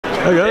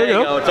Okay, there you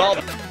go. It's all.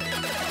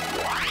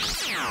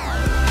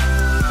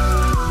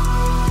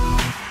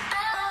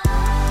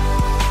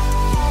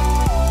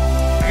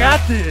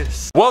 Got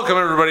this. Welcome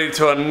everybody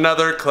to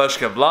another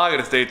Kleschka vlog.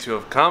 It is day 2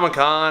 of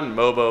Comic-Con.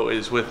 Mobo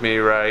is with me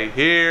right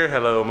here.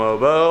 Hello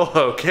Mobo.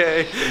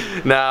 Okay.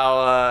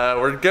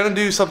 Now we're gonna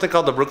do something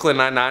called the Brooklyn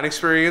Nine-Nine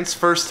experience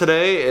first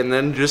today, and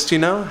then just, you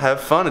know, have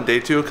fun at day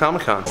 2 of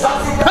Comic-Con.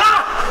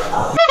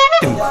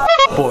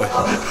 Boy.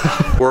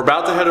 We're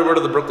about to head over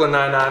to the Brooklyn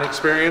Nine-Nine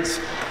experience,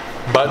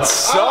 but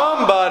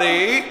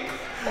somebody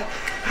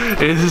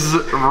is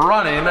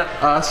running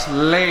us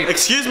late.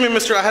 Excuse me,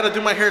 mister, I had to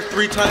do my hair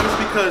 3 times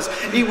because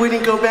it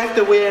wouldn't go back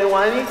the way I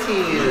wanted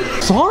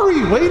to.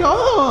 Sorry, wait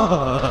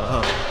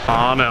up.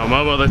 Oh no,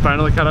 Mobo, they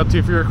finally caught up to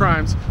you for your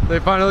crimes. They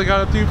finally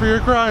got up to you for your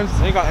crimes.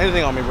 They ain't got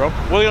anything on me, bro.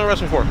 What are you gonna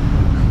arrest me for?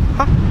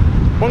 Huh?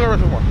 What are you gonna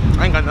arrest me for?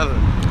 I ain't got nothing.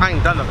 I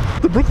ain't done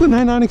nothing. The Brooklyn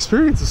Nine-Nine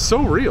experience is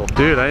so real.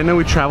 Dude, I didn't know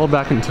we traveled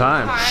back in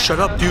time. Shut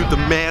up, dude. The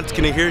man's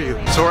gonna hear you.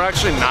 So we're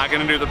actually not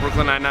gonna do the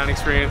Brooklyn Nine-Nine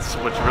experience,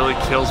 which really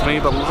kills me,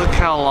 but look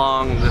how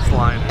long this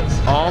line is.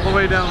 All the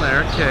way down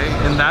there, okay,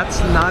 and that's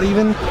not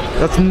even,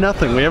 that's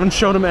nothing. We haven't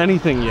showed him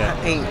anything yet.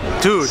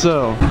 Dude.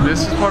 So,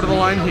 this is part of the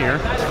line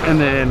here, and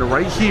then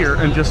right here,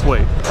 and just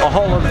wait.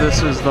 All of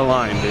this is the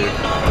line, dude.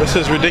 This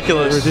is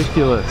ridiculous.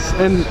 Ridiculous.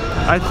 And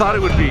I thought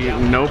it would be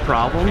no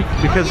problem,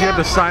 because you had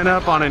to sign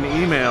up on an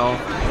email,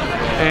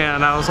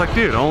 and I was like,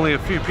 dude, only a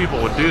few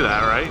people would do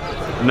that, right?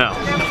 No.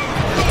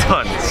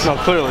 Tons. No,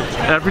 clearly.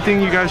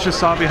 Everything you guys just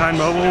saw behind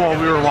Mobile while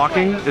we were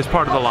walking is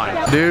part of the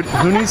line. Dude,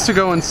 who needs to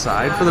go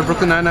inside for the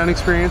Brooklyn Nine-Nine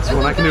experience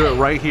when I can do it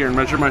right here and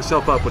measure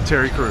myself up with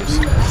Terry Crews?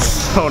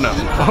 Oh no,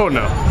 oh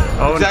no.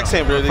 Oh, exact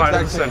same, bro. Fight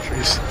of the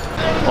centuries.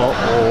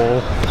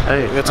 Uh-oh.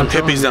 Hey, we got some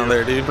hippies down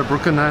there, dude. The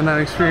Brooklyn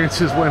Nine-Nine experience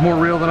is way more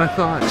real than I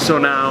thought. So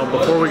now,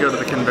 before we go to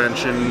the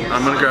convention,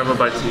 I'm gonna grab a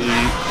bite to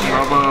eat.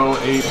 Mobo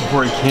ate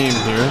before he came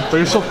here, but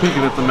you're still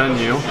peeking at the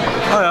menu.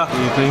 Oh yeah.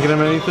 Are you thinking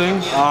of anything?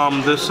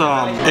 This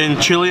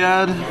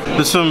enchilada,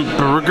 this some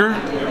burger.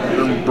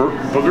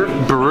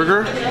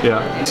 Burger?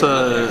 Yeah. It's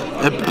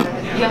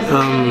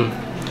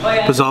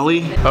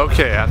Pizzali.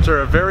 Okay,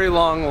 after a very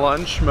long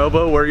lunch,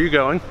 Mobo, where are you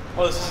going?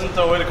 Oh, this isn't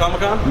the way to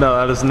Comic-Con? No,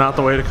 that is not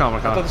the way to I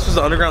thought Comic-Con. this was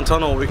the underground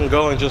tunnel. We can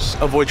go and just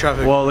avoid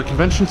traffic. Well, the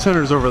convention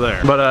center is over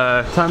there.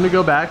 But time to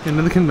go back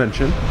into the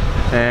convention.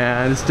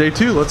 And it's day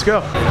 2, let's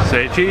go.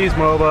 Say cheese,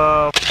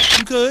 Mobo.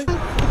 Okay.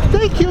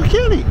 Thank you,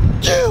 Kenny.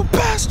 You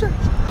bastard.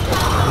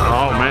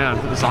 Oh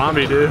man,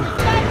 zombie, dude.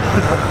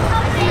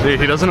 Dude,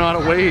 he doesn't know how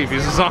to wave.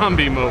 He's a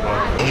zombie, Mobo.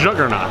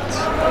 Juggernaut.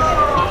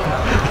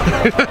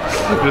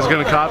 Just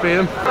gonna copy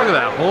him? Look at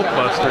that Hulk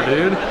Buster,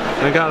 dude.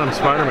 They got him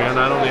Spider-Man.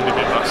 I don't need to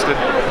be busted.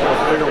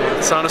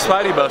 It's not a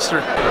Spidey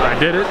Buster. I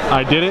did it.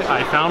 I did it.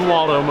 I found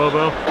Waldo,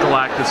 Mobo.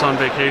 Galactus on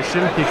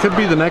vacation. He could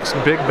be the next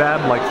big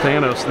bad like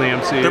Thanos in the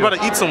MCU. They're about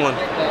to eat someone.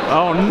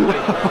 Oh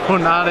no,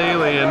 not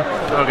Alien.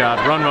 Oh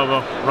god, run,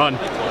 Mobo, run.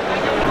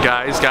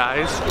 Guys,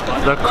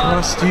 the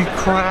Krusty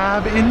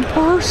Krab in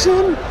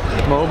person?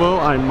 Mobo,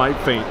 I might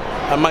faint.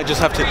 I might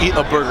just have to eat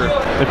a burger.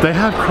 If they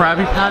have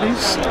Krabby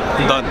Patties,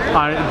 I'm done.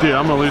 Dude,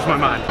 I'm gonna lose my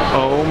mind.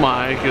 Oh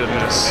my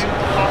goodness.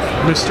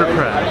 Mr.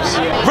 Krabs.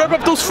 Rev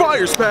up those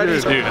fryers,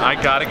 patties. Dude, I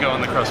gotta go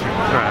in the Krusty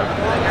Krab.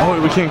 Oh,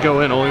 we can't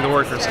go in, only the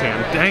workers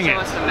can. Dang it.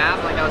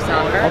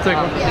 I'll take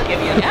one.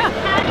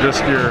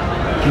 Just your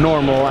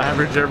normal,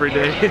 average,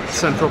 everyday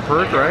Central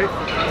Perk, right?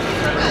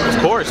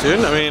 Of course, dude.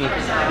 I mean,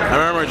 I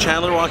remember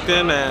Chandler walked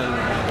in and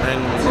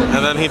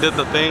then he did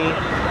the thing,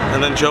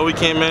 and then Joey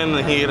came in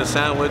and he ate a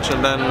sandwich,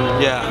 and then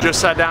yeah. Just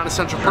sat down at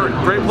Central Perk.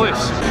 Great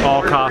place.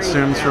 All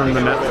costumes from the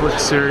Netflix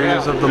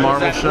series of the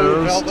Marvel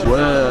shows.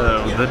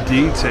 Whoa, the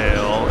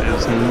detail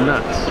is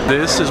nuts.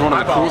 This is one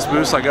of the coolest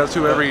booths I go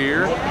to every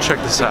year. Check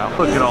this out.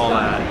 Look at all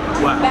that.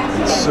 Wow,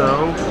 it's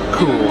so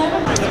cool.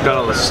 Got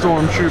all the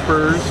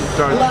stormtroopers,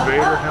 Darth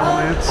Vader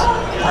helmets,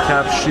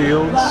 Cap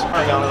shields.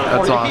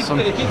 That's awesome.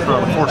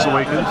 From Force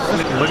Awakens.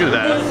 Look at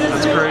that.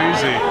 That's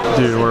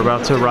crazy. Dude, we're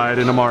about to ride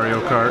in a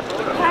Mario Kart.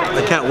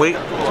 I can't wait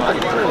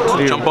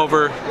to jump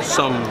over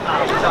some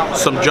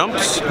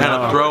jumps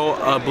and throw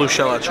a blue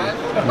shell at you.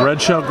 Red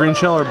shell, green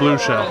shell, or blue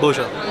shell? Blue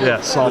shell.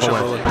 Yes, all blue the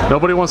shell, way. totally.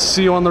 Nobody wants to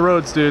see you on the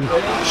roads, dude.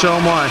 Show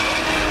them why.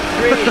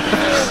 3, 2, 1.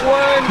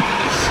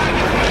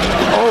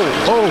 Oh.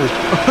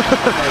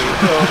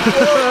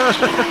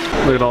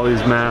 Look at all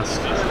these masks.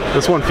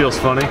 This one feels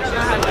funny.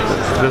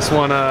 This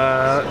one,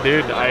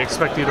 dude, I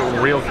expect you to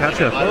real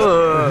ketchup.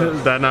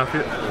 That not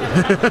feel?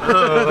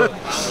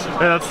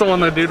 Yeah, that's the one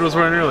that dude was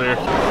wearing earlier.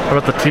 How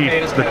about the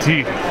teeth? The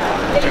teeth.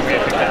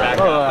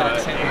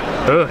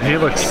 He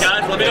looks. Hey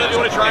guys, let me know if you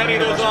want to try any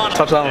of those on.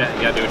 Stop telling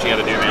Yeah, do what you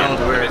gotta do, man.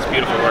 It's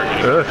beautiful work.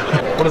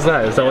 What is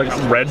that? Is that like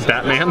red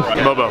Batman?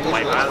 Mobo.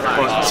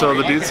 So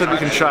the dude said we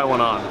can try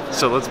one on.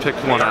 So let's pick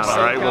one out,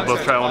 alright? We'll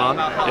both try one on?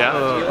 Yeah?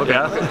 Okay.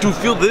 Yeah? Dude,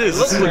 feel this.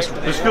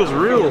 This feels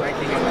real.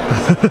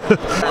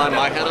 Line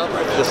my head up,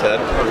 this head.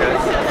 Okay.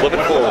 Flip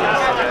it forward.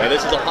 And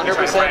this is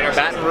 100%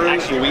 Baton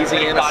Rouge,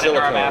 Louisiana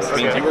silicone. It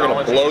means you were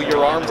going to blow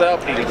your arms out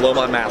and blow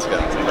my mask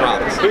out.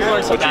 Promise.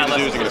 What you're going to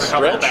do is you're going to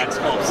stretch.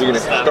 You're going to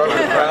start with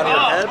the crown of your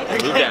head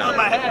and move down.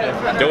 my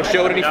head. Don't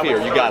show it any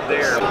fear. You got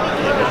this.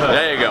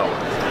 There you go.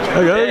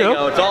 There you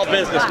go. It's all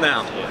business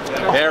now.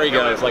 There he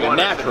goes, like a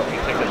natural.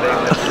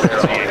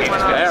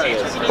 There he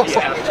is.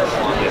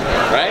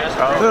 Right?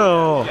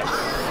 Oh.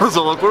 Does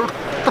it look weird?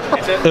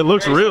 It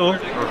looks real.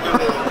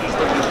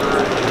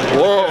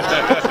 Whoa.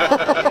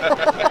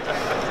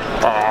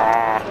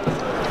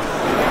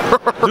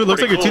 Dude, it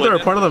looks like your teeth are a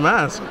part of the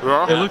mask.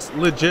 Yeah. It looks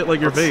legit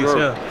like your face,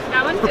 yeah.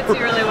 That one fits you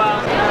really well.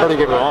 How do you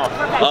get it off?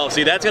 Oh,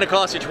 see, that's going to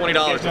cost you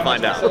 $20 to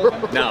find out.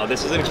 No,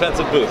 this is an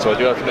expensive booth, so I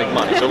do have to make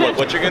money. So look,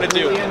 what you're going to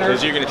do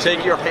is you're going to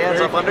take your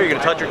hands up under, you're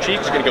going to touch your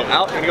cheeks, you're going to go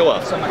out, and go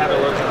up.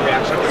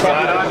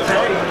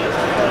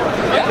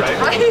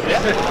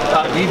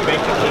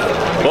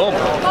 Boom.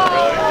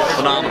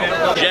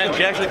 Phenomenal. Jen,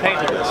 she actually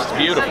painted this. It's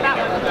beautiful.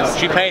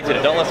 She painted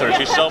it. Don't listen to her.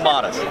 She's so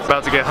modest.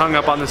 About to get hung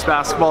up on this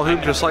basketball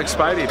hoop just like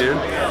Spidey, dude.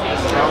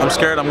 I'm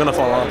scared I'm gonna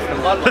fall off.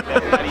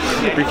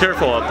 Be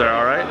careful up there,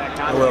 all right?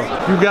 I will.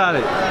 You got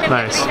it.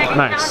 Nice,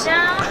 nice.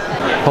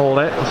 Hold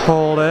it,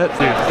 hold it. Dude,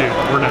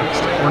 we're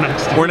next. We're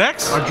next. We're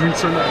next? Our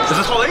drinks are next. Is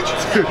this Hall H?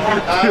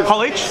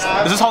 Hall H?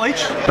 Is this Hall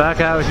H? Back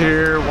out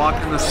here,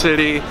 walking the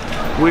city.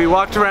 We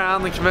walked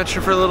around the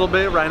convention for a little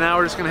bit. Right now,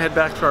 we're just gonna head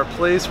back to our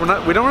place. We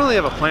don't really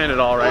have a plan at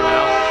all right now.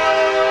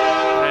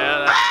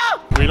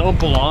 We don't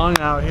belong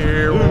out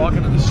here. We're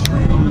walking to the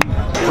street.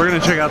 We're gonna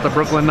check out the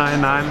Brooklyn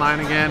 99 line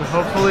again.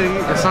 Hopefully,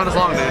 it's not as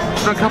long, dude.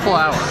 It's been a couple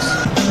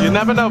hours. You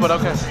never know, but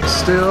okay.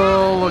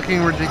 Still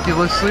looking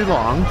ridiculously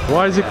long.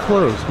 Why is it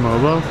closed,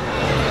 Mobo?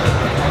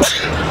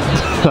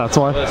 That's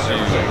why.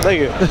 Thank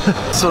you.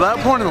 So that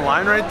point in the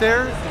line right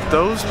there,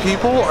 those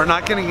people are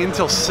not getting in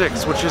till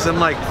 6, which is in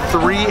like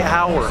 3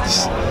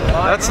 hours.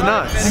 That's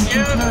nuts.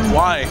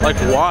 Why? Like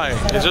why?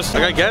 It's just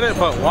like I get it,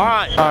 but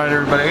why? All right,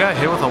 everybody, I got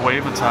hit with a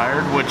wave of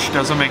tired, which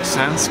doesn't make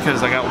sense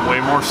because I got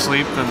way more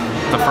sleep than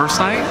the first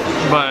night.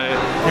 But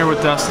here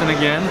with Dustin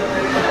again,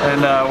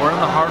 and we're in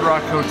the Hard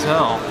Rock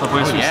Hotel, the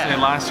place we stayed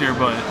last year.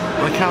 But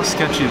look how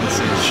sketchy this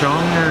is. Show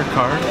him your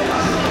card.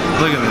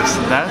 Look at this.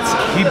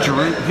 He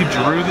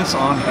drew this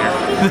on here.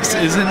 This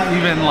isn't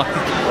even like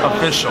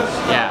official.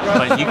 Yeah,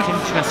 but you can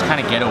just kind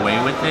of get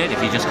away with it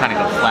if you just kind of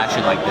go flash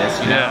it like this,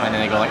 you know, and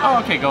then they go like, oh,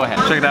 okay, go ahead.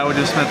 Check it out, we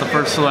just met the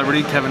first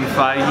celebrity, Kevin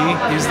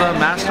Feige. He's the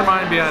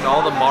mastermind behind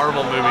all the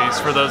Marvel movies,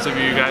 for those of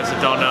you guys that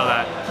don't know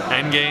that.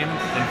 Endgame,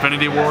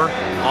 Infinity War,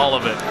 all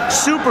of it.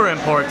 Super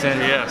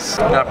important. Yes.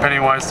 Got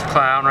Pennywise the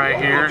Clown right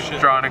here,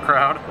 drawing a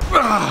crowd.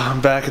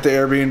 I'm back at the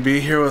Airbnb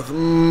here with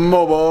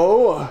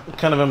Mobo.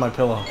 Kind of in my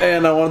pillow.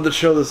 And I wanted to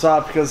show this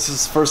off because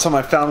this is the first time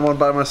I found one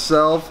by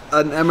myself.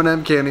 An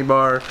M&M candy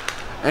bar.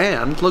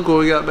 And look what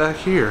we got back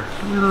here.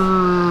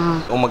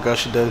 Oh my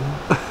gosh, you did.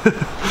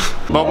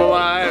 Mobo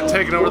and I are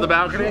taking over the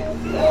balcony.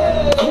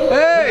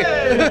 Hey!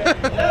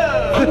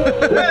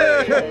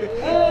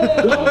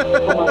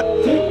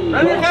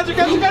 Right here, catch it.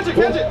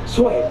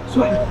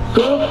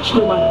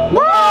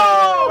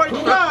 Whoa! My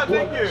God,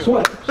 thank you!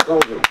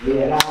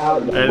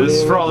 Hey, this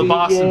is for all the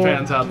Boston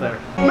fans out there.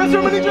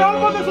 Mr. Mini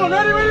jump on this one.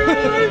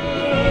 Ready?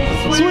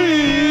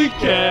 Sweet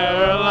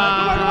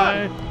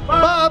Caroline.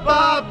 Ba,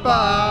 ba, ba.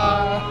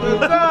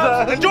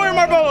 Enjoy your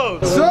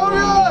marbles. So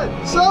good!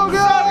 So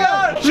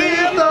good! She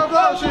hit the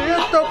flow, she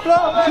hit the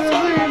flow, she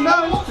really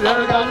knows.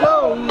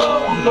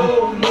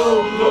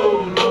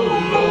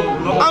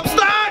 I'm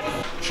stuck.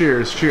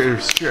 Cheers,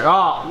 cheers, cheers.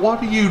 Ah, what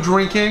are you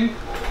drinking?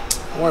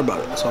 Don't worry about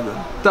it. It's all good.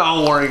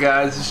 Don't worry,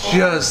 guys. It's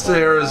just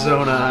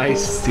Arizona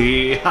iced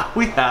tea.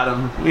 We had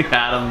him,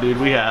 dude.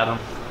 We had him.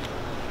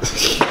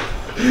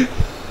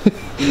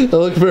 That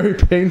looked very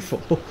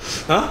painful.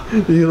 Huh?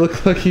 You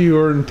look like you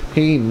were in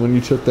pain when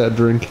you took that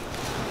drink.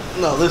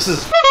 No, this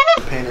is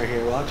pain right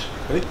here. Watch.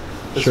 Ready?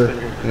 This Sure. is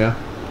pain right here. Yeah.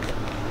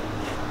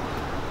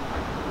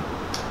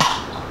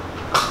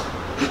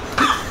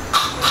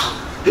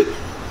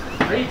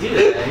 How do you do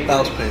that? That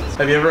was pain.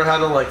 Have you ever had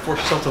to like force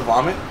yourself to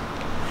vomit?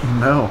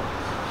 No.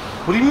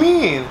 What do you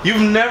mean? You've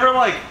never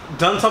like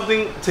done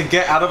something to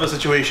get out of a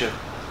situation?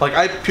 Like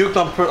I puked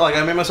on,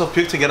 I made myself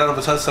puke to get out of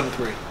a test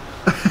 7-3.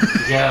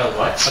 Yeah,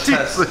 what? A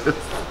test.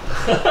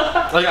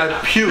 Like I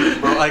puked,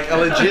 bro. Like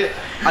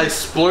I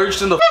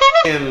splurged in the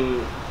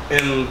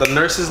in the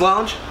nurses'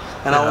 lounge,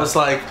 and I was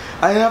like,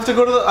 I have to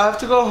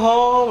go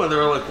home, and they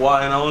were like,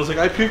 why? And I was like,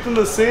 I puked in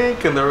the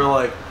sink, and they were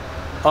like,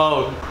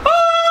 oh.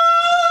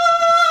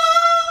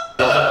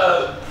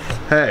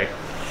 Hey.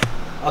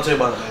 I'll tell you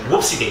about it later.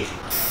 Whoopsie daisy.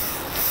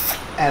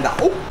 And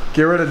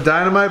Get rid of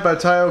Dynamite by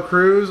Tayo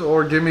Cruz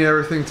or Give Me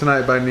Everything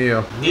Tonight by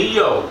Neo.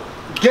 Neo.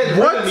 get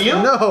rid of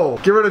Neo? No.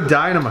 Get rid of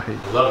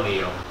Dynamite. Love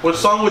Neo. Which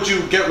song would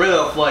you get rid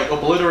of, like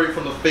obliterate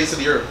from the face of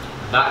the earth?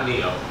 Not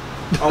Neo.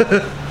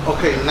 Oh,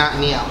 okay, not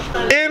Neo.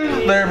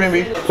 In the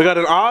Airbnb, we got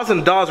an Oz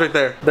and Dawes right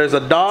there. There's a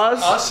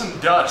Dawes. Us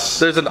and dust.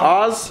 There's an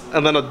Oz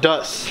and then a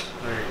Dus.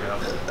 There you go.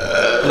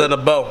 And then a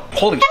bow.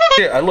 Holy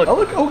shit, I look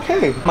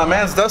okay. My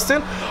man's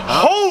Dustin.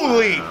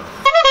 Holy,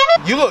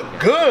 you look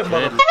good,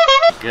 mother.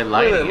 Good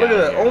lighting. Look at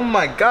that. Oh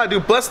my god,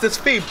 dude. Bless this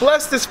feed.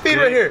 Bless this feed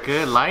right here.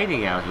 Good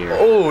lighting out here.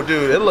 Oh,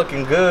 dude. It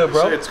looking good,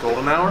 bro. Say it's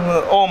golden hour?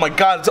 Oh my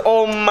god.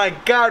 Oh my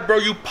god, bro.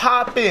 You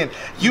popping.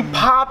 You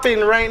popping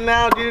right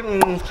now, dude.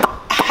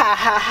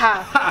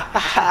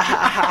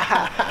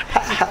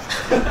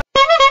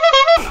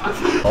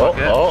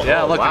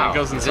 Yeah, look, wow. and it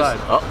goes inside.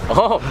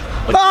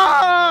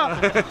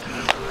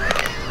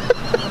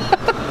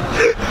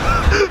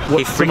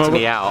 He freaks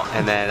me out,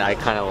 and then I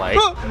kind of like.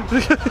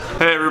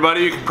 Hey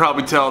everybody, you can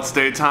probably tell it's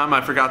daytime.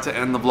 I forgot to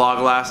end the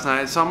vlog last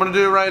night, so I'm gonna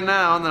do it right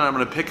now, and then I'm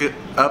gonna pick it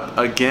up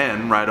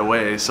again right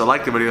away. So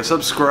like the video,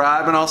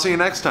 subscribe, and I'll see you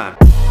next time.